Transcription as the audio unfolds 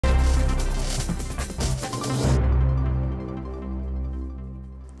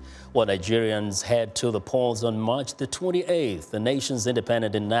While Nigerians head to the polls on March the 28th, the nation's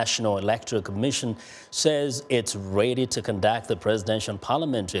Independent and National Electoral Commission says it's ready to conduct the presidential and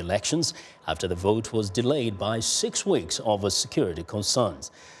parliamentary elections after the vote was delayed by 6 weeks over security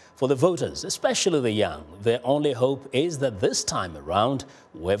concerns. For the voters, especially the young, their only hope is that this time around,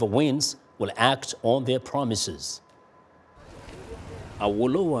 whoever wins will act on their promises.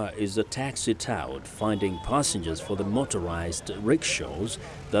 Awolowo is a taxi tout finding passengers for the motorized rickshaws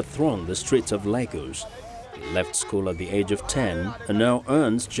that throng the streets of Lagos. He left school at the age of 10 and now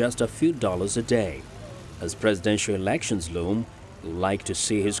earns just a few dollars a day. As presidential elections loom, he would like to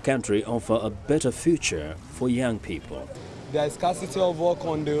see his country offer a better future for young people. There is scarcity of work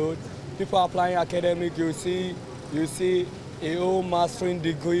on the road. People applying academic, you see a old mastering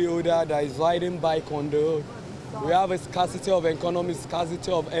degree holder that is riding bike on the road. We have a scarcity of economy,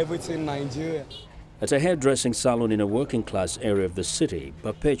 scarcity of everything in Nigeria. At a hairdressing salon in a working-class area of the city,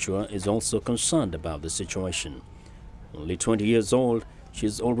 Perpetua is also concerned about the situation. Only 20 years old,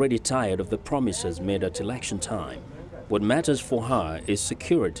 she's already tired of the promises made at election time. What matters for her is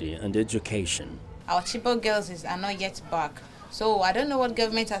security and education. Our cheaper girls are not yet back. So I don't know what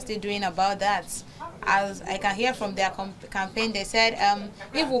government are still doing about that. As I can hear from their campaign, they said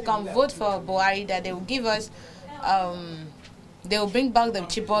if we can vote for Buhari, that they will give us, they will bring back the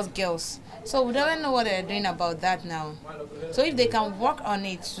cheapest girls. So we don't know what they're doing about that now. So if they can work on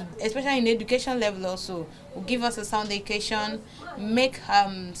it, especially in the education level also, will give us a sound education, make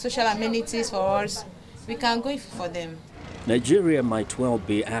social amenities for us, we can go for them. Nigeria might well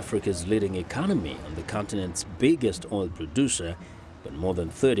be Africa's leading economy and the continent's biggest oil producer, but more than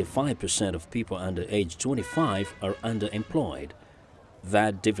 35% of people under age 25 are underemployed.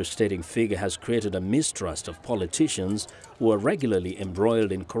 That devastating figure has created a mistrust of politicians who are regularly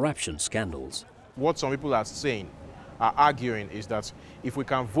embroiled in corruption scandals. What some people are arguing is that if we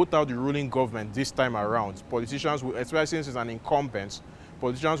can vote out the ruling government this time around, politicians will, especially since it's an incumbent,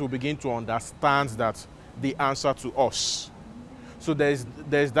 politicians will begin to understand that the answer to us. So there's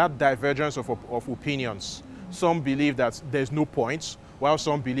that divergence of opinions. Some believe that there's no point, while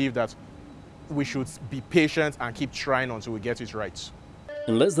some believe that we should be patient and keep trying until we get it right.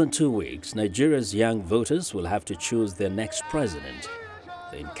 In less than 2 weeks, Nigeria's young voters will have to choose their next president.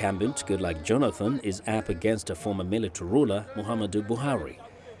 The incumbent, Goodluck Jonathan, is up against a former military ruler, Muhammadu Buhari.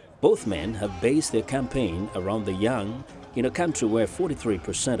 Both men have based their campaign around the young in a country where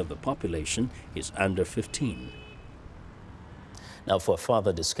 43% of the population is under 15. Now, for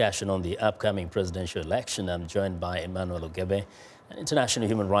further discussion on the upcoming presidential election, I'm joined by Emmanuel Ogebe, an international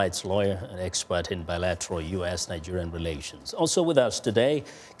human rights lawyer and expert in bilateral U.S. Nigerian relations. Also with us today,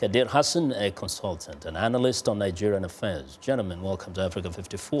 Kadir Hassan, a consultant and analyst on Nigerian affairs. Gentlemen, welcome to Africa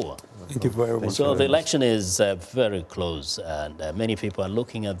 54. Thank you very much. So the election is very close, and many people are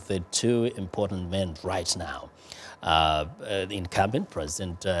looking at the two important men right now. The incumbent,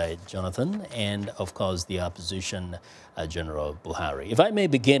 President Jonathan, and of course the opposition, General Buhari. If I may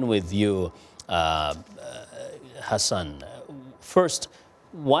begin with you, Hassan. First,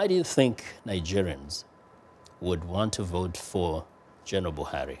 why do you think Nigerians would want to vote for General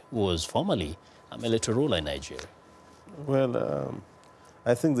Buhari, who was formerly a military ruler in Nigeria? Well,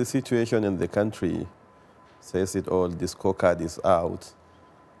 I think the situation in the country says it all. The scorecard is out.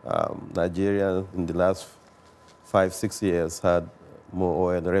 Nigeria in the last 5-6 years had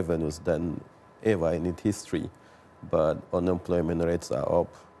more oil revenues than ever in its history, but unemployment rates are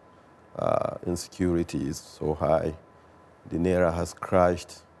up, insecurity is so high, the naira has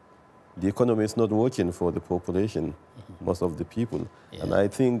crashed, the economy is not working for the population, most of the people. Yeah. And I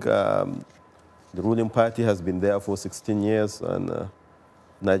think the ruling party has been there for 16 years, and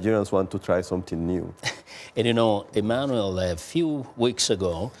Nigerians want to try something new. And you know, Emmanuel, a few weeks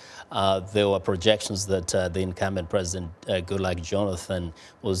ago, there were projections that the incumbent president, Goodluck Jonathan,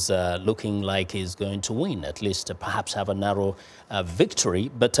 was looking like he's going to win, at least perhaps have a narrow victory.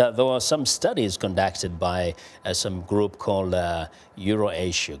 But there were some studies conducted by some group called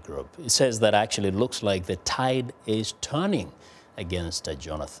Euro-Asia Group. It says that actually it looks like the tide is turning against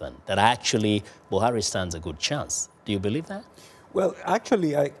Jonathan, that actually Buhari stands a good chance. Do you believe that? Well,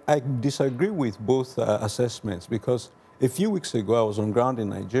 actually, I disagree with both assessments, because a few weeks ago I was on ground in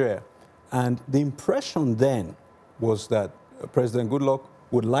Nigeria, and the impression then was that President Goodluck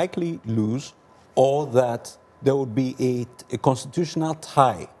would likely lose, or that there would be a constitutional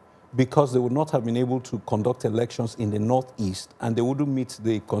tie, because they would not have been able to conduct elections in the Northeast, and they wouldn't meet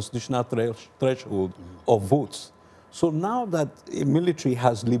the constitutional threshold of votes. So now that the military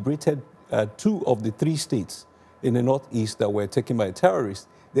has liberated 2 of the 3 states in the Northeast that were taken by terrorists,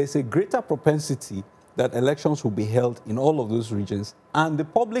 there's a greater propensity that elections will be held in all of those regions. And the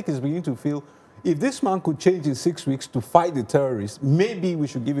public is beginning to feel, if this man could change in 6 weeks to fight the terrorists, maybe we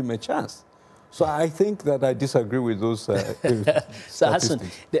should give him a chance. So I think that I disagree with those So Hassan,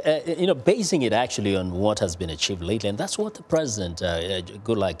 basing it actually on what has been achieved lately, and that's what the president,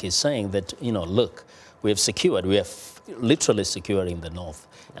 Goodluck, is saying, that, look, we have literally secured in the north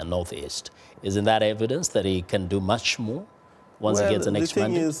and northeast. Isn't that evidence that he can do much more once he gets the next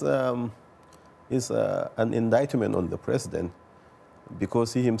mandate? The thing is an indictment on the president,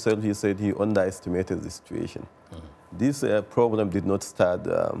 because he himself, he said he underestimated the situation. This problem did not start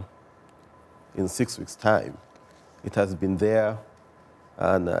in 6 weeks' time. It has been there,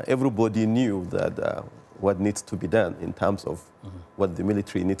 and everybody knew that what needs to be done in terms of what the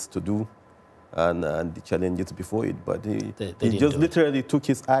military needs to do and the challenges before it. But he just literally took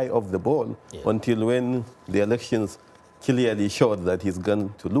his eye off the ball until when the elections clearly showed that he's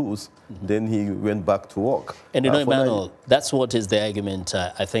going to lose, then he went back to work. And Emmanuel, that's what is the argument.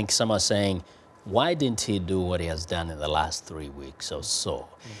 I think some are saying, why didn't he do what he has done in the last 3 weeks or so?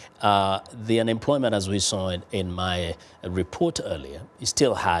 The unemployment, as we saw in my report earlier, is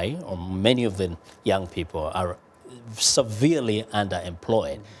still high, or many of the young people are severely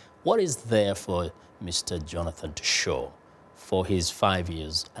underemployed. What is there for Mr. Jonathan to show for his 5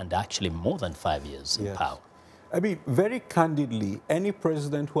 years, and actually more than 5 years in power? I mean, very candidly, any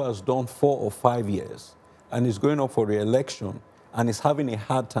president who has done 4 or 5 years and is going up for re-election and is having a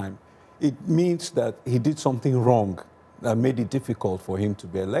hard time, it means that he did something wrong that made it difficult for him to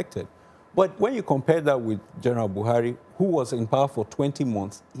be elected. But when you compare that with General Buhari, who was in power for 20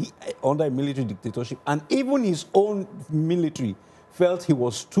 months under a military dictatorship, and even his own military felt he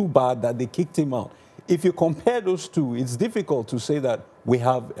was too bad that they kicked him out. If you compare those two, it's difficult to say that we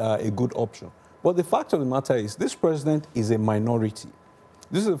have a good option. But the fact of the matter is, this president is a minority.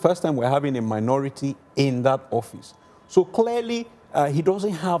 This is the first time we're having a minority in that office. So clearly, he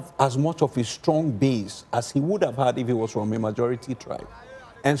doesn't have as much of a strong base as he would have had if he was from a majority tribe.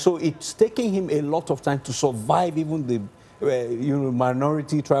 And so it's taking him a lot of time to survive even the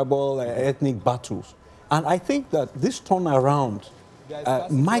minority, tribal, ethnic battles. And I think that this turnaround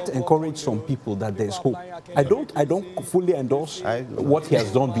might encourage some people that there's hope. I don't fully endorse what he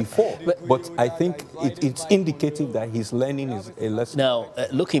has done before, but I think it's indicative that he's learning a lesson. Now,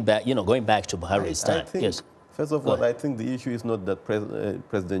 looking back, going back to Buhari's time, yes. First of all, I think the issue is not that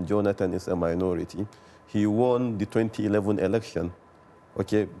President Jonathan is a minority. He won the 2011 election,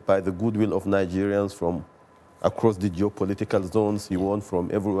 by the goodwill of Nigerians from across the geopolitical zones. He won from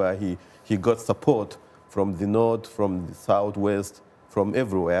everywhere. He got support from the north, from the southwest, from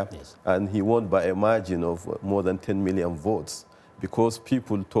everywhere. Yes. And he won by a margin of more than 10 million votes because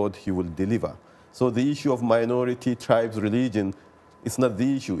people thought he would deliver. So the issue of minority, tribes, religion, it's not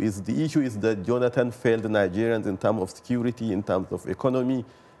the issue. The issue is that Jonathan failed the Nigerians in terms of security, in terms of economy,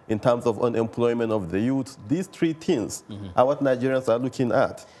 in terms of unemployment of the youth. These three things are what Nigerians are looking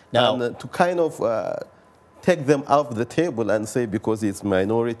at. Now, and to kind of take them off the table and say because he's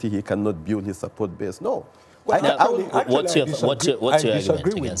minority, he cannot build his support base. No. Well, what's your I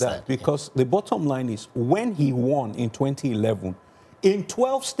disagree with that because the bottom line is when he won in 2011, in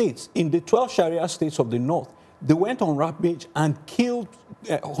 12 states, in the 12 Sharia states of the north, they went on rampage and killed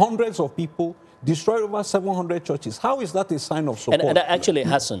hundreds of people, destroyed over 700 churches. How is that a sign of support? And actually,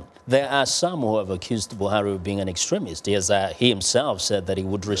 Hassan, there are some who have accused Buhari of being an extremist. He himself said that he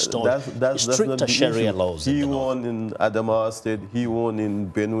would restore stricter Sharia laws. He won in Adamawa State, he won in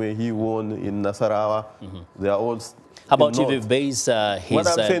Benue, he won in Nasarawa. They are all How about if you base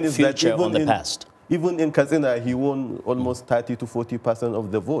his future on the past? Even in Katsina, he won almost 30 to 40%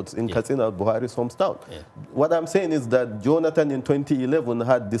 of the votes in Katsina, Buhari's hometown. What I'm saying is that Jonathan in 2011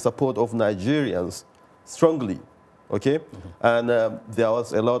 had the support of Nigerians strongly, And there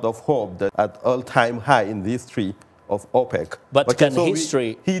was a lot of hope that at all-time high in the history of OPEC. But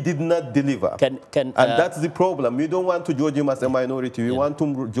he did not deliver. And that's the problem. We don't want to judge him as a minority. We want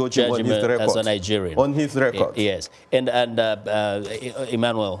to judge him on his record. As a Nigerian. On his record. Yes. And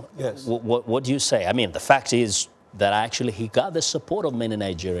Emmanuel, what do you say? I mean, the fact is that actually he got the support of many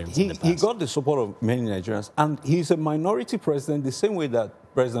Nigerians in the past. He got the support of many Nigerians. And he's a minority president the same way that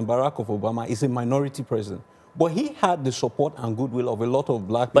President Barack Obama is a minority president. But he had the support and goodwill of a lot of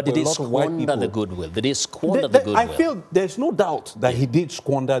black people, but did he squander the goodwill? Did he squander the goodwill? I feel there's no doubt that he did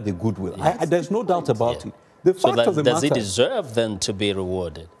squander the goodwill. There's no doubt about it. The fact of the does matter, he deserve then to be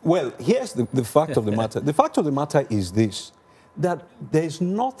rewarded? Well, here's the fact of the matter. The fact of the matter is this, that there's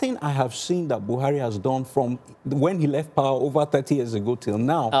nothing I have seen that Buhari has done from when he left power over 30 years ago till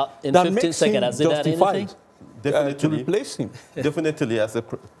now in that 15 makes seconds, him has he done justified anything? Definitely, to replace him. Definitely,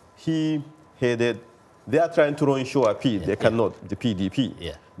 he headed They are trying to run Shoapi. They cannot, the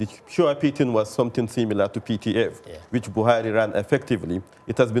PDP. The Shoapi thing was something similar to PTF, which Buhari ran effectively.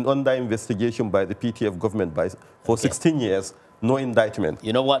 It has been under investigation by the PTF government for 16 years, no indictment.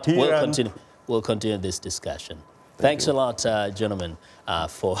 You know what? We'll continue this discussion. Thanks a lot, gentlemen,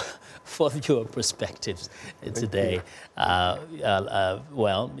 for your perspectives today.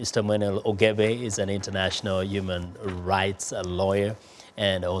 Well, Mr. Emmanuel Ogebe is an international human rights lawyer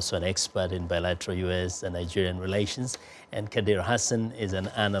and also an expert in bilateral U.S. and Nigerian relations. And Kadir Hassan is an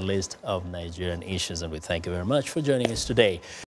analyst of Nigerian issues. And we thank you very much for joining us today.